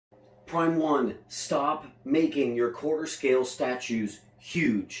Prime 1, stop making your quarter scale statues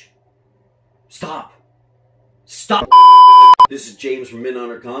huge. Stop. Stop. This is James from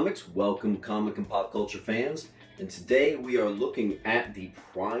Honor Comics. Welcome, comic and pop culture fans. And today we are looking at the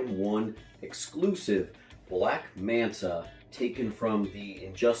Prime 1 exclusive Black Manta taken from the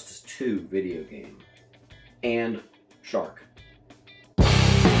Injustice 2 video game. And Shark.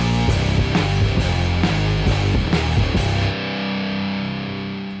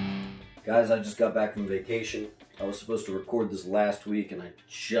 Guys, I just got back from vacation. I was supposed to record this last week and I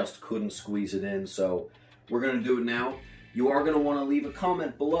just couldn't squeeze it in, so we're going to do it now. You are going to want to leave a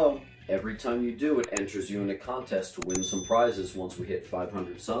comment below. Every time you do, it enters you in a contest to win some prizes once we hit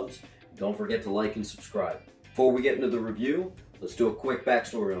 500 subs. Don't forget to like and subscribe. Before we get into the review, let's do a quick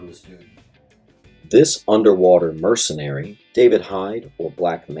backstory on this dude. This underwater mercenary, David Hyde, or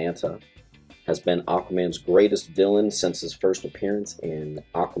Black Manta, has been Aquaman's greatest villain since his first appearance in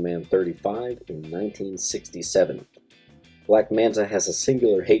Aquaman 35 in 1967. Black Manta has a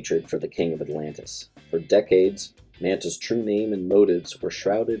singular hatred for the King of Atlantis. For decades, Manta's true name and motives were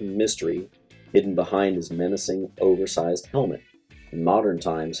shrouded in mystery, hidden behind his menacing, oversized helmet. In modern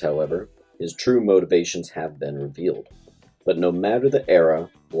times, however, his true motivations have been revealed. But no matter the era,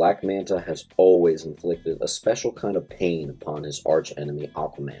 Black Manta has always inflicted a special kind of pain upon his archenemy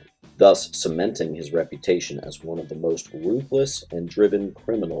Aquaman, thus cementing his reputation as one of the most ruthless and driven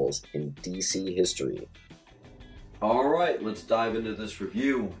criminals in DC history. Alright, let's dive into this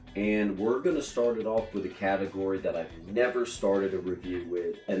review, and we're going to start it off with a category that I've never started a review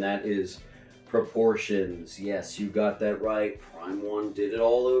with, and that is proportions. Yes, you got that right. Prime 1 did it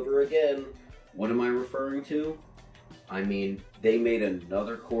all over again. What am I referring to? I mean, they made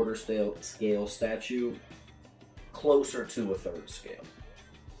another quarter scale statue closer to a third scale.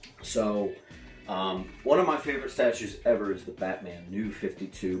 So, one of my favorite statues ever is the Batman New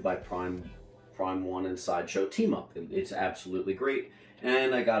 52 by Prime 1 and Sideshow team up. It's absolutely great,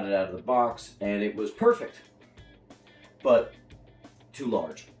 and I got it out of the box, and it was perfect, but too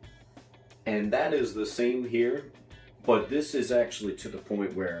large. And that is the same here, but this is actually to the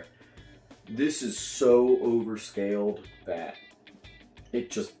point where this is so overscaled that it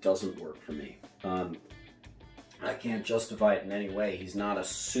just doesn't work for me. I can't justify it in any way. He's not a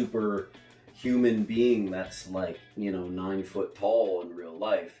super human being that's like, 9 foot tall in real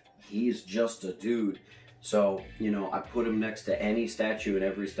life. He's just a dude. So, I put him next to any statue and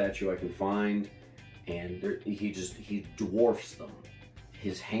every statue I can find, and he dwarfs them.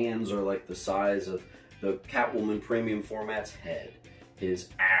 His hands are like the size of the Catwoman Premium Format's head. His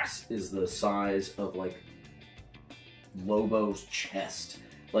ass is the size of, like, Lobo's chest.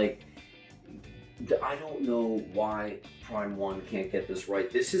 Like, I don't know why Prime 1 can't get this right.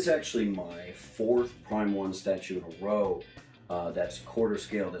 This is actually my 4th Prime 1 statue in a row that's quarter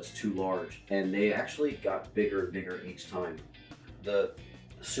scale, that's too large. And they actually got bigger and bigger each time. The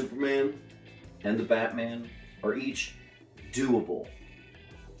Superman and the Batman are each doable.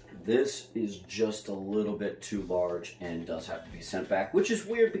 This is just a little bit too large and does have to be sent back, which is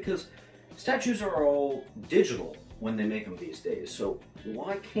weird because statues are all digital when they make them these days. So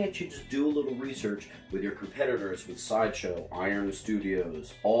why can't you just do a little research with your competitors, with Sideshow, NetherRealm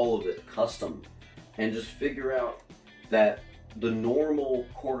Studios, all of it custom, and just figure out that the normal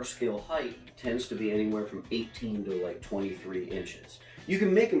quarter scale height tends to be anywhere from 18 to like 23 inches. You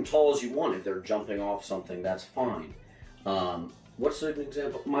can make them tall as you want. If they're jumping off something, that's fine. What's an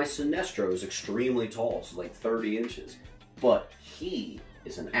example? My Sinestro is extremely tall, so like 30 inches, but he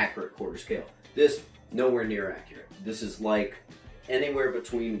is an accurate quarter scale. This, nowhere near accurate. This is like anywhere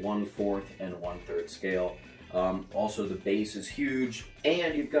between 1/4 and 1/3 scale. Also, the base is huge,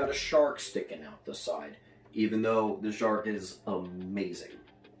 and you've got a shark sticking out the side, even though the shark is amazing.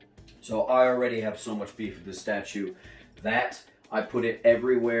 So I already have so much beef with this statue that I put it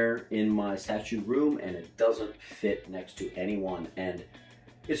everywhere in my statue room, and it doesn't fit next to anyone. And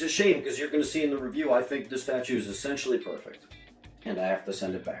it's a shame, because you're going to see in the review, I think the statue is essentially perfect, and I have to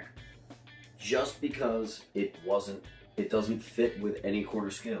send it back. Just because it doesn't fit with any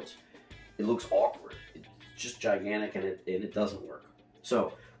quarter scales. It looks awkward. It's just gigantic, and it doesn't work.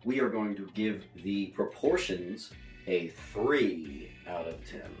 So we are going to give the proportions a 3 out of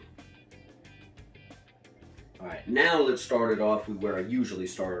 10. Alright, now let's start it off with where I usually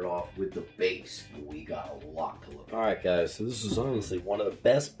start it off, with the base. And we got a lot to look at. Alright guys, so this is honestly one of the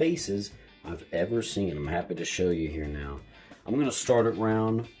best bases I've ever seen. I'm happy to show you here now. I'm going to start it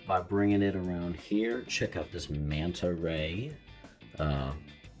around by bringing it around here. Check out this manta ray.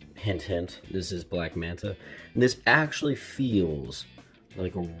 Hint, hint, this is Black Manta. And this actually feels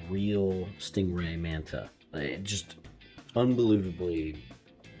like a real stingray manta. It just unbelievably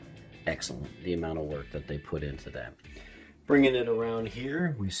excellent, the amount of work that they put into that. Bringing it around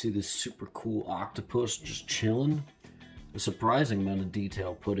here, we see this super cool octopus just chilling. A surprising amount of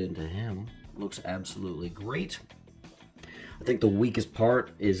detail put into him. Looks absolutely great. I think the weakest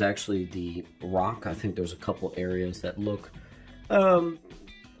part is actually the rock. I think there's a couple areas that look a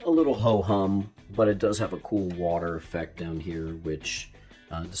little ho-hum, but it does have a cool water effect down here, which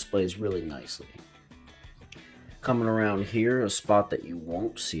displays really nicely. Coming around here, a spot that you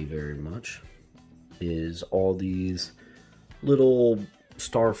won't see very much is all these little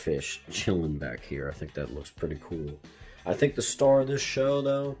starfish chilling back here. I think that looks pretty cool. I think the star of this show,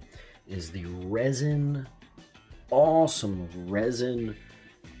 though, is the resin, awesome resin,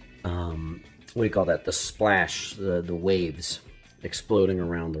 what do you call that? The splash, the waves exploding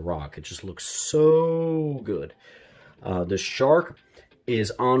around the rock. It just looks so good. The shark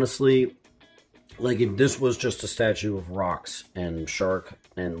is honestly, like if this was just a statue of rocks and shark,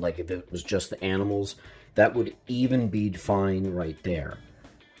 and like if it was just the animals, that would even be fine right there.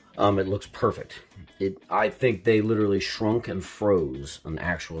 It looks perfect. I think they literally shrunk and froze an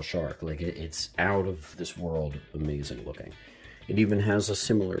actual shark. Like it's out of this world amazing looking. It even has a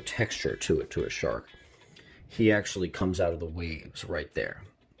similar texture to it, to a shark. He actually comes out of the waves right there.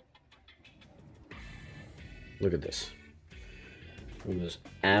 Look at this. Look at this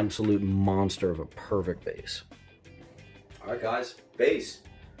absolute monster of a perfect base. Alright guys, base.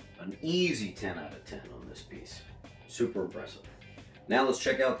 An easy 10 out of 10 on this piece. Super impressive. Now let's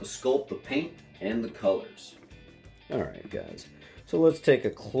check out the sculpt, the paint, and the colors. Alright guys, so let's take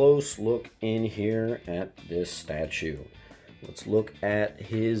a close look in here at this statue. Let's look at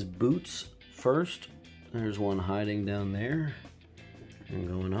his boots first. There's one hiding down there and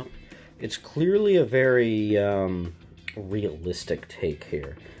going up. It's clearly a very realistic take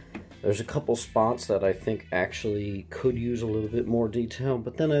here. There's a couple spots that I think actually could use a little bit more detail,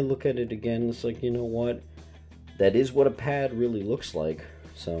 but then I look at it again, it's like, you know what? That is what a pad really looks like,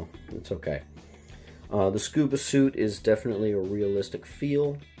 so it's okay. The scuba suit is definitely a realistic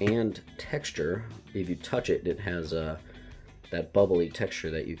feel and texture. If you touch it, it has that bubbly texture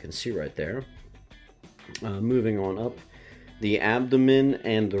that you can see right there. Moving on up, the abdomen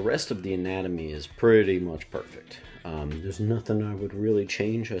and the rest of the anatomy is pretty much perfect. There's nothing I would really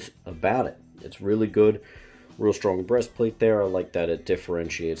change about it. It's really good. Real strong breastplate there. I like that it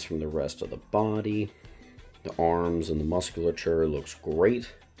differentiates from the rest of the body. The arms and the musculature looks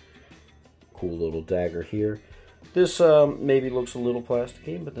great. Cool little dagger here. This maybe looks a little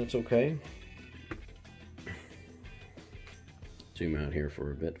plasticky, but that's okay. Zoom out here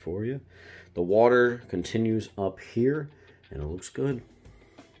for a bit for you. The water continues up here, and it looks good.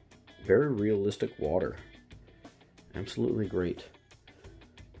 Very realistic water. Absolutely great.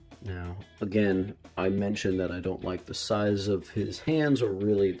 Now, again, I mentioned that I don't like the size of his hands, or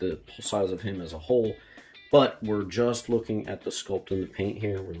really the size of him as a whole, but we're just looking at the sculpt and the paint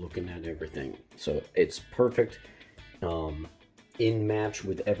here. We're looking at everything. So it's perfect in match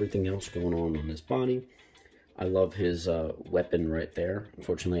with everything else going on his body. I love his weapon right there.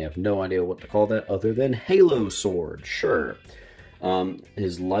 Unfortunately, I have no idea what to call that other than Halo Sword. Sure.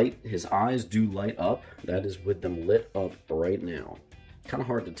 His eyes do light up. That is with them lit up right now. Kind of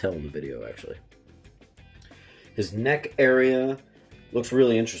hard to tell in the video, actually. His neck area looks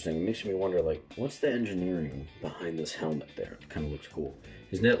really interesting. It makes me wonder, like, what's the engineering behind this helmet there? It kind of looks cool.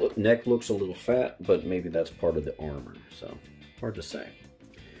 His neck looks a little fat, but maybe that's part of the armor, so hard to say.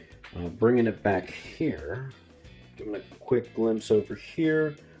 Bringing it back here, giving a quick glimpse over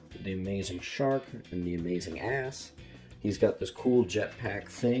here with the amazing shark and the amazing ass. He's got this cool jetpack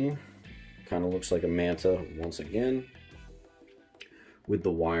thing. Kind of looks like a manta once again, with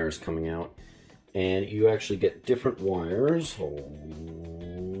the wires coming out. And you actually get different wires, hold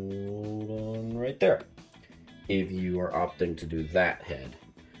on, right there, if you are opting to do that head.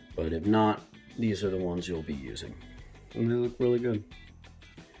 But if not, these are the ones you'll be using. And they look really good.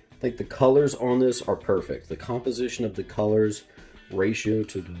 I think the colors on this are perfect. The composition of the colors, ratio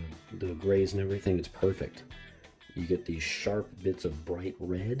to the grays and everything, it's perfect. You get these sharp bits of bright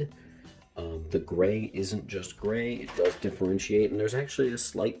red. The gray isn't just gray, it does differentiate, and there's actually a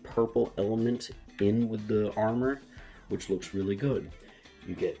slight purple element in with the armor, which looks really good.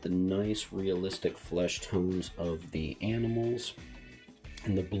 You get the nice realistic flesh tones of the animals,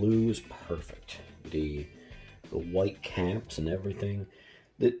 and the blue is perfect. The white caps and everything.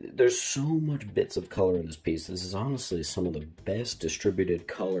 There's so much bits of color in this piece. This is honestly some of the best distributed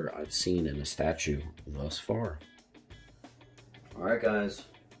color I've seen in a statue thus far. Alright guys,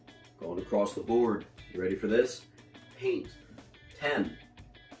 going across the board. You ready for this? Paint, 10.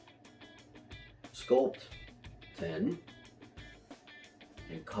 Sculpt, 10.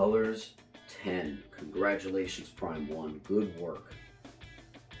 And colors, 10. Congratulations, Prime 1. Good work.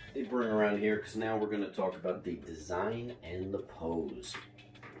 They bring around here because now we're going to talk about the design and the pose.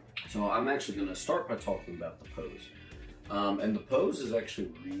 So I'm actually going to start by talking about the pose. And the pose is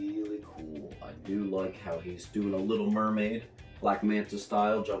actually really cool. I do like how he's doing a Little Mermaid, Black Manta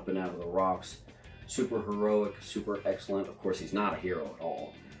style, jumping out of the rocks. Super heroic, super excellent. Of course, he's not a hero at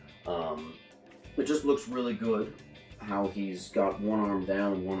all. It just looks really good how he's got one arm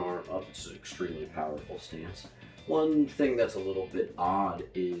down and one arm up. It's an extremely powerful stance. One thing that's a little bit odd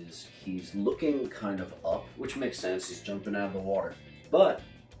is he's looking kind of up, which makes sense. He's jumping out of the water. But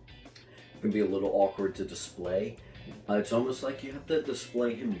it can be a little awkward to display. It's almost like you have to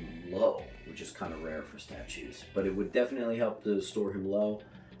display him low, which is kind of rare for statues. But it would definitely help to store him low.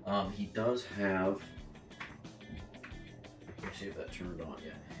 He does have, let's see if that turned on,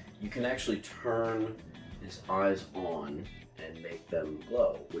 yeah. You can actually turn his eyes on and make them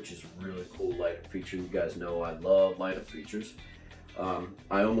glow, which is a really cool light-up feature. You guys know I love light-up features.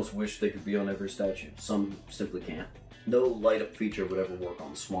 I almost wish they could be on every statue. Some simply can't. No light-up feature would ever work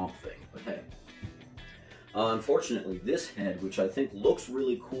on Swamp Thing, but hey. Unfortunately, this head, which I think looks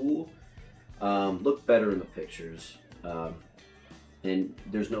really cool, looked better in the pictures. And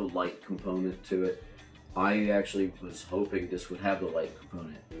there's no light component to it. I actually was hoping this would have the light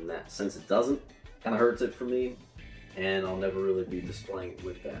component, and that since it doesn't, kind of hurts it for me, and I'll never really be displaying it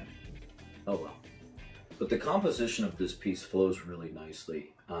with that. Oh well. But the composition of this piece flows really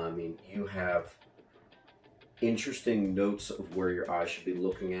nicely. I mean, you have interesting notes of where your eye should be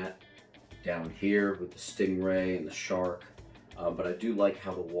looking at down here with the stingray and the shark, but I do like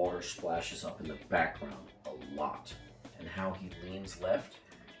how the water splashes up in the background a lot. And how he leans left.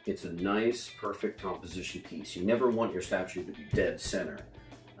 It's a nice, perfect composition piece. You never want your statue to be dead center.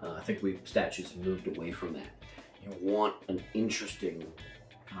 I think statues have moved away from that. You want an interesting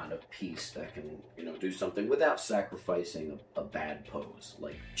kind of piece that can, you know, do something without sacrificing a bad pose,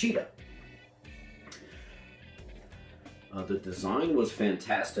 like Cheetah. The design was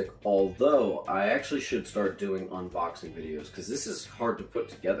fantastic, although I actually should start doing unboxing videos because this is hard to put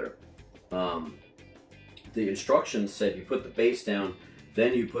together. The instructions said you put the base down,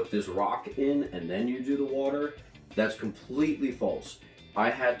 then you put this rock in, and then you do the water. That's completely false. I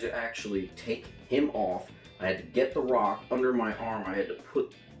had to actually take him off. I had to get the rock under my arm. I had to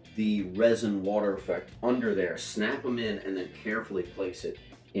put the resin water effect under there, snap them in, and then carefully place it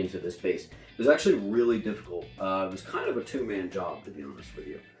into this base. It was actually really difficult. It was kind of a two-man job, to be honest with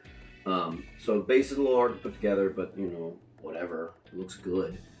you. So the base is a little hard to put together, but you know, whatever. It looks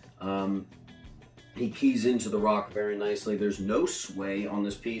good. He keys into the rock very nicely. There's no sway on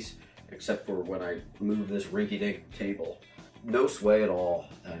this piece, except for when I move this rinky-dink table. No sway at all.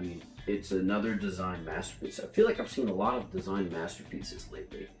 I mean, it's another design masterpiece. I feel like I've seen a lot of design masterpieces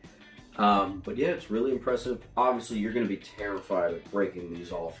lately. But yeah, it's really impressive. Obviously, you're going to be terrified of breaking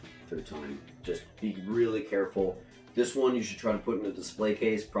these off through time. Just be really careful. This one you should try to put in a display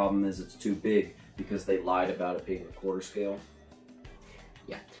case. Problem is it's too big because they lied about it being a quarter scale.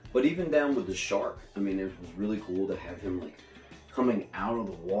 Yeah, but even down with the shark, I mean, it was really cool to have him like coming out of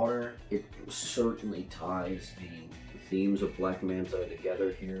the water. It certainly ties the themes of Black Manta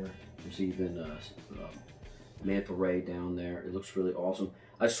together here. There's even manta ray down there. It looks really awesome.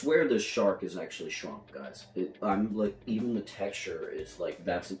 I swear this shark is actually shrunk, guys. I'm like, even the texture is like,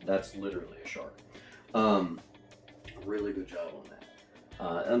 that's literally a shark. Really good job on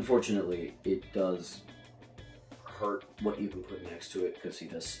that. Unfortunately, it does hurt what you can put next to it because he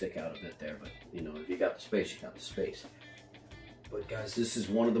does stick out a bit there, but you know, if you got the space, you got the space. But guys, this is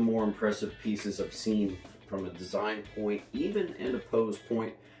one of the more impressive pieces I've seen from a design point, even and a pose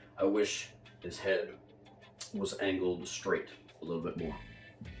point. I wish his head was angled straight a little bit more.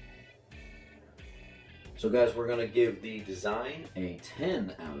 So guys, we're gonna give the design a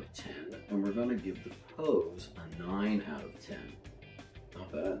 10 out of 10, and we're gonna give the pose a 9 out of 10.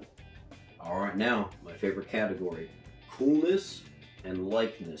 Not bad. All right, now, my favorite category, coolness and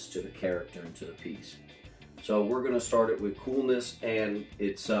likeness to the character and to the piece. So we're gonna start it with coolness, and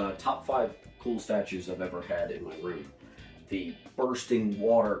it's top 5 cool statues I've ever had in my room. The bursting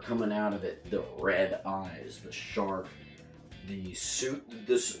water coming out of it, the red eyes, the shark, the suit.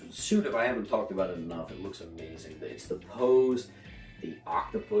 This suit, if I haven't talked about it enough, it looks amazing. It's the pose, the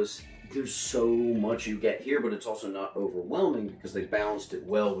octopus. There's so much you get here, but it's also not overwhelming because they balanced it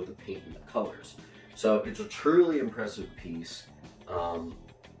well with the paint and the colors. So it's a truly impressive piece.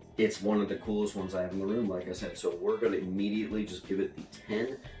 It's one of the coolest ones I have in the room, like I said. So we're going to immediately just give it the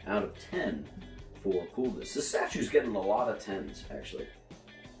 10 out of 10 for coolness. This statue's getting a lot of 10s, actually.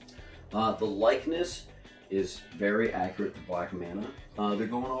 The likeness is very accurate to Black Manta. They're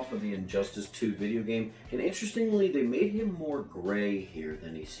going off of the Injustice 2 video game, and interestingly, they made him more gray here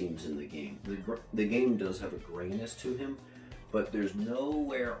than he seems in the game. The game does have a grayness to him, but there's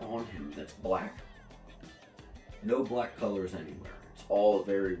nowhere on him that's black. No black colors anywhere. It's all a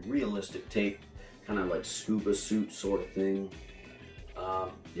very realistic take, kind of like scuba suit sort of thing.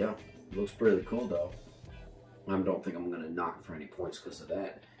 Yeah, looks pretty cool though. I don't think I'm going to knock it for any points because of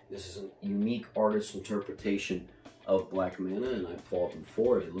that. This is a unique artist's interpretation of Black Manta, and I applaud them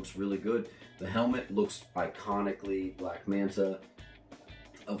for it. It looks really good. The helmet looks iconically Black Manta,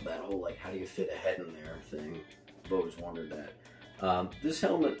 of that whole, like, how do you fit a head in there thing. I've always wondered that. This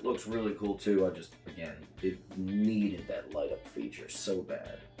helmet looks really cool too. Again, it needed that light up feature so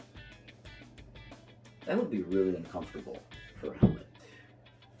bad. That would be really uncomfortable for a helmet.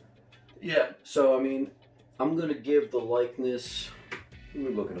 Yeah, so I mean, I'm gonna give the likeness, let me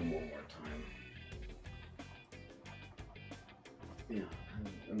look at him one more time. Yeah,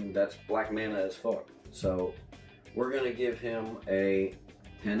 I mean, that's Black Manta as fuck. So we're gonna give him a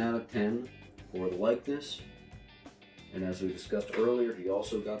 10 out of 10 for the likeness. And as we discussed earlier, he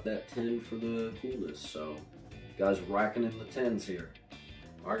also got that 10 for the coolness. So guys racking in the 10s here.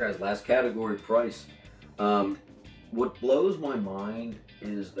 All right, guys, last category, price. What blows my mind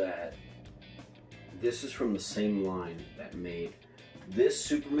is that this is from the same line that made this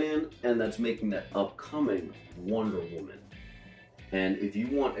Superman and that's making that upcoming Wonder Woman. And if you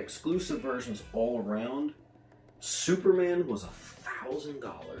want exclusive versions all around, Superman was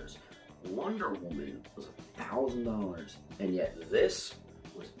 $1,000. Wonder Woman was $1,000. And yet this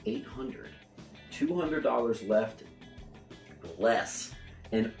was $800. $200 less,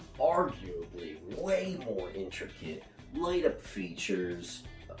 and arguably way more intricate light up features,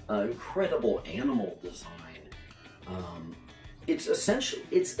 incredible animal design. It's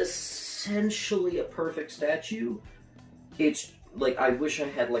essentially a perfect statue. It's like, I wish I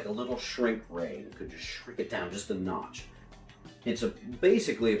had like a little shrink ray and could just shrink it down just a notch. It's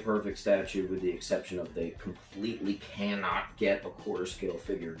basically a perfect statue, with the exception of they completely cannot get a quarter scale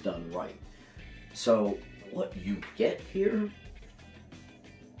figure done right. So what you get here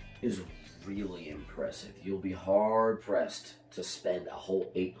is really impressive. You'll be hard pressed to spend a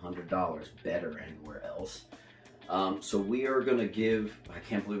whole $800 better anywhere else. So we are gonna give, I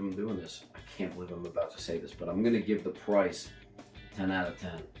can't believe I'm doing this. I can't believe I'm about to say this, but I'm gonna give the price 10 out of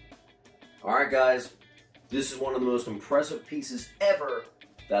 10. All right, guys, this is one of the most impressive pieces ever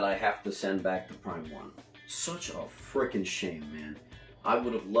that I have to send back to Prime 1. Such a freaking shame, man. I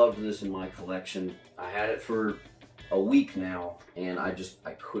would have loved this in my collection. I had it for a week now, and I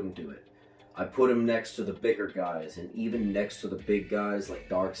couldn't do it. I put him next to the bigger guys, and even next to the big guys like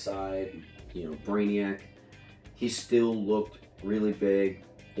Darkseid, you know, Brainiac, he still looked really big.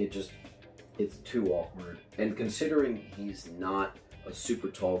 It's too awkward. And considering he's not a super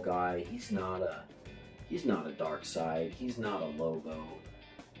tall guy, he's not a Darkseid, he's not a Lobo.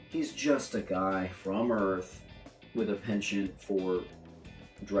 He's just a guy from Earth with a penchant for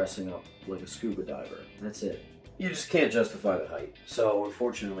dressing up like a scuba diver. That's it. You just can't justify the height. So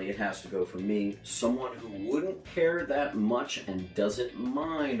unfortunately, it has to go for me, someone who wouldn't care that much and doesn't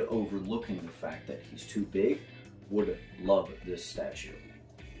mind overlooking the fact that he's too big, would love this statue.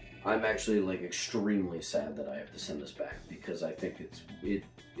 I'm actually like extremely sad that I have to send this back, because I think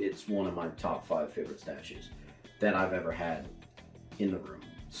it's one of my top 5 favorite statues that I've ever had in the room.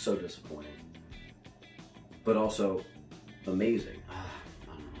 So disappointing, but also amazing. I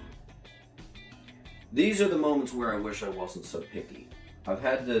don't know. These are the moments where I wish I wasn't so picky. I've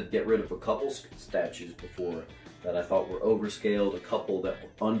had to get rid of a couple statues before that I thought were overscaled, a couple that were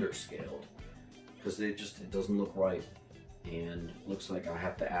underscaled, because it doesn't look right. And looks like I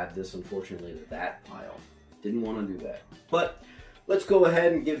have to add this, unfortunately, to that pile. Didn't want to do that. But let's go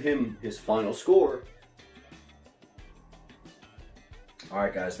ahead and give him his final score.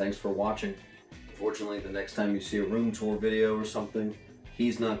 Alright guys, thanks for watching. Unfortunately, the next time you see a room tour video or something,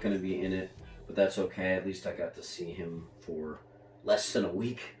 he's not going to be in it. But that's okay, at least I got to see him for less than a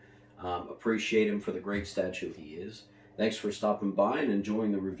week. Appreciate him for the great statue he is. Thanks for stopping by and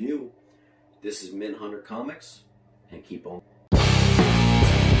enjoying the review. This is Mint Hunter Comics. And keep on.